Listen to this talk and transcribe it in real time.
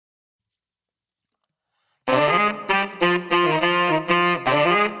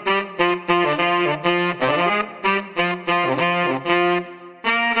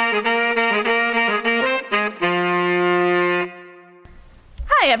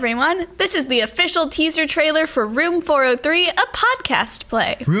everyone. This is the official teaser trailer for Room 403, a podcast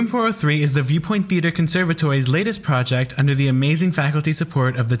play. Room 403 is the Viewpoint Theatre Conservatory's latest project under the amazing faculty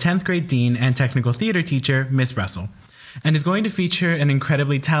support of the 10th grade dean and technical theatre teacher, Miss Russell, and is going to feature an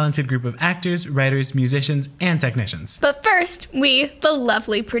incredibly talented group of actors, writers, musicians, and technicians. But first, we, the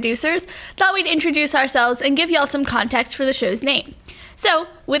lovely producers, thought we'd introduce ourselves and give y'all some context for the show's name. So,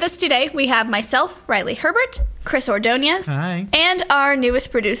 with us today, we have myself, Riley Herbert, Chris Ordonez, Hi, and our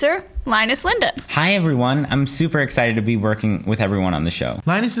newest producer, Linus Linden. Hi, everyone. I'm super excited to be working with everyone on the show.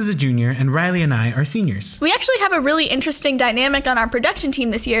 Linus is a junior, and Riley and I are seniors. We actually have a really interesting dynamic on our production team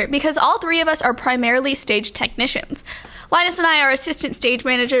this year because all three of us are primarily stage technicians. Linus and I are assistant stage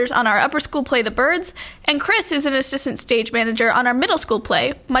managers on our upper school play The Birds, and Chris is an assistant stage manager on our middle school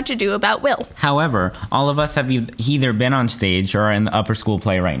play, Much Ado About Will. However, all of us have either been on stage or are in the upper school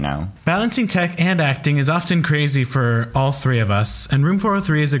play right now. Balancing tech and acting is often crazy for all three of us, and Room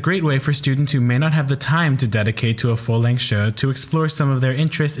 403 is a great way for students who may not have the time to dedicate to a full-length show to explore some of their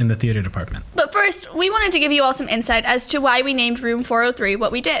interests in the theater department. But first, we wanted to give you all some insight as to why we named Room 403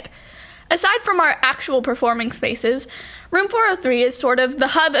 what we did. Aside from our actual performing spaces, Room 403 is sort of the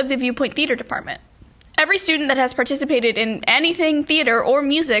hub of the Viewpoint Theater Department. Every student that has participated in anything theater or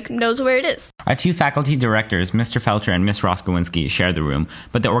music knows where it is. Our two faculty directors, Mr. Felcher and Miss Roskowinski, share the room,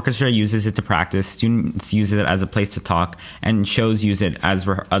 but the orchestra uses it to practice, students use it as a place to talk, and shows use it as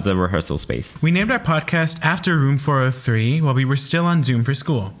a rehearsal space. We named our podcast after Room 403 while we were still on Zoom for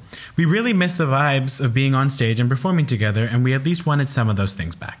school. We really missed the vibes of being on stage and performing together, and we at least wanted some of those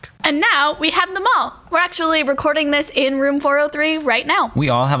things back. And now we have them all. We're actually recording this in Room 403 right now. We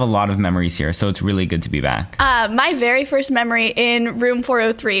all have a lot of memories here, so it's really good to be back. My very first memory in Room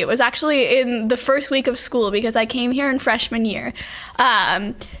 403 was actually in the first week of school because I came here in freshman year.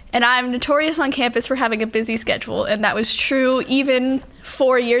 And I'm notorious on campus for having a busy schedule, and that was true even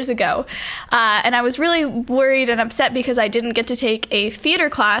 4 years ago. And I was really worried and upset because I didn't get to take a theater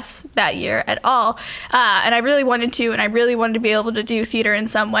class that year at all. And I really wanted to, and I really wanted to be able to do theater in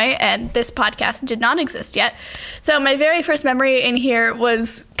some way, and this podcast did not exist yet. So my very first memory in here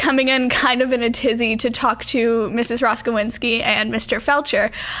was coming in kind of in a tizzy to talk to Mrs. Roskowinski and Mr.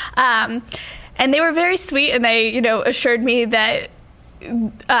 Felcher. And they were very sweet, and they, assured me that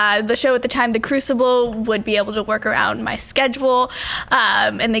the show at the time, The Crucible, would be able to work around my schedule,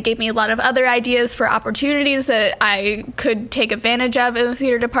 and they gave me a lot of other ideas for opportunities that I could take advantage of in the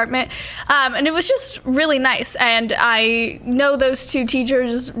theater department, and it was just really nice, and I know those two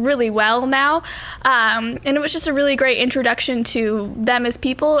teachers really well now, and it was just a really great introduction to them as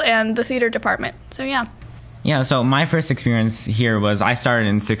people and the theater department, so yeah. Yeah, so my first experience here was I started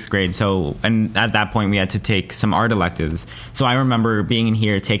in 6th grade, and at that point we had to take some art electives. So I remember being in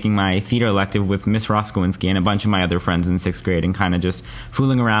here taking my theater elective with Miss Roskowinski and a bunch of my other friends in 6th grade and kind of just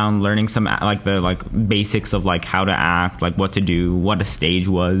fooling around, learning some the basics of how to act, what to do, what a stage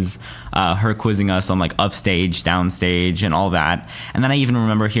was, her quizzing us on upstage, downstage, and all that. And then I even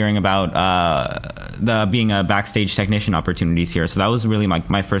remember hearing about being a backstage technician opportunities here. So that was really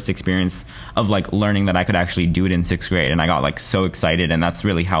my first experience of learning that I could actually do it in 6th grade, and I got so excited, and that's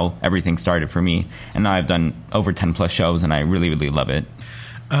really how everything started for me. And now I've done over 10 plus shows, and I really, really love it.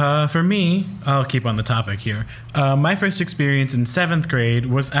 For me, I'll keep on the topic here. My first experience in 7th grade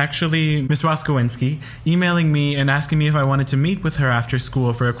was actually Miss Roskowinski emailing me and asking me if I wanted to meet with her after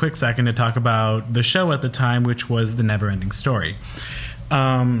school for a quick second to talk about the show at the time, which was The Never-Ending Story.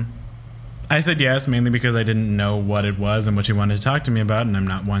 I said yes, mainly because I didn't know what it was and what she wanted to talk to me about, and I'm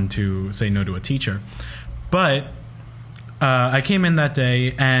not one to say no to a teacher. But I came in that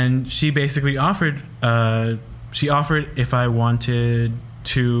day, and she basically offered if I wanted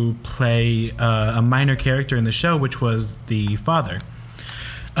to play a minor character in the show, which was the father.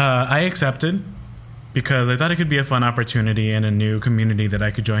 I accepted because I thought it could be a fun opportunity and a new community that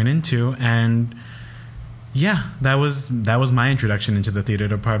I could join into, and yeah, that was my introduction into the theater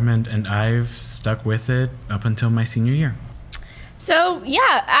department, and I've stuck with it up until my senior year. So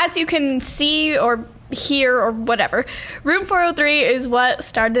yeah, as you can see or hear or whatever, Room 403 is what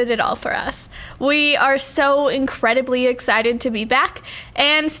started it all for us. We are so incredibly excited to be back,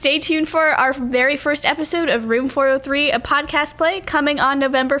 and stay tuned for our very first episode of Room 403, a podcast play coming on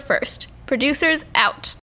November 1st. Producers out.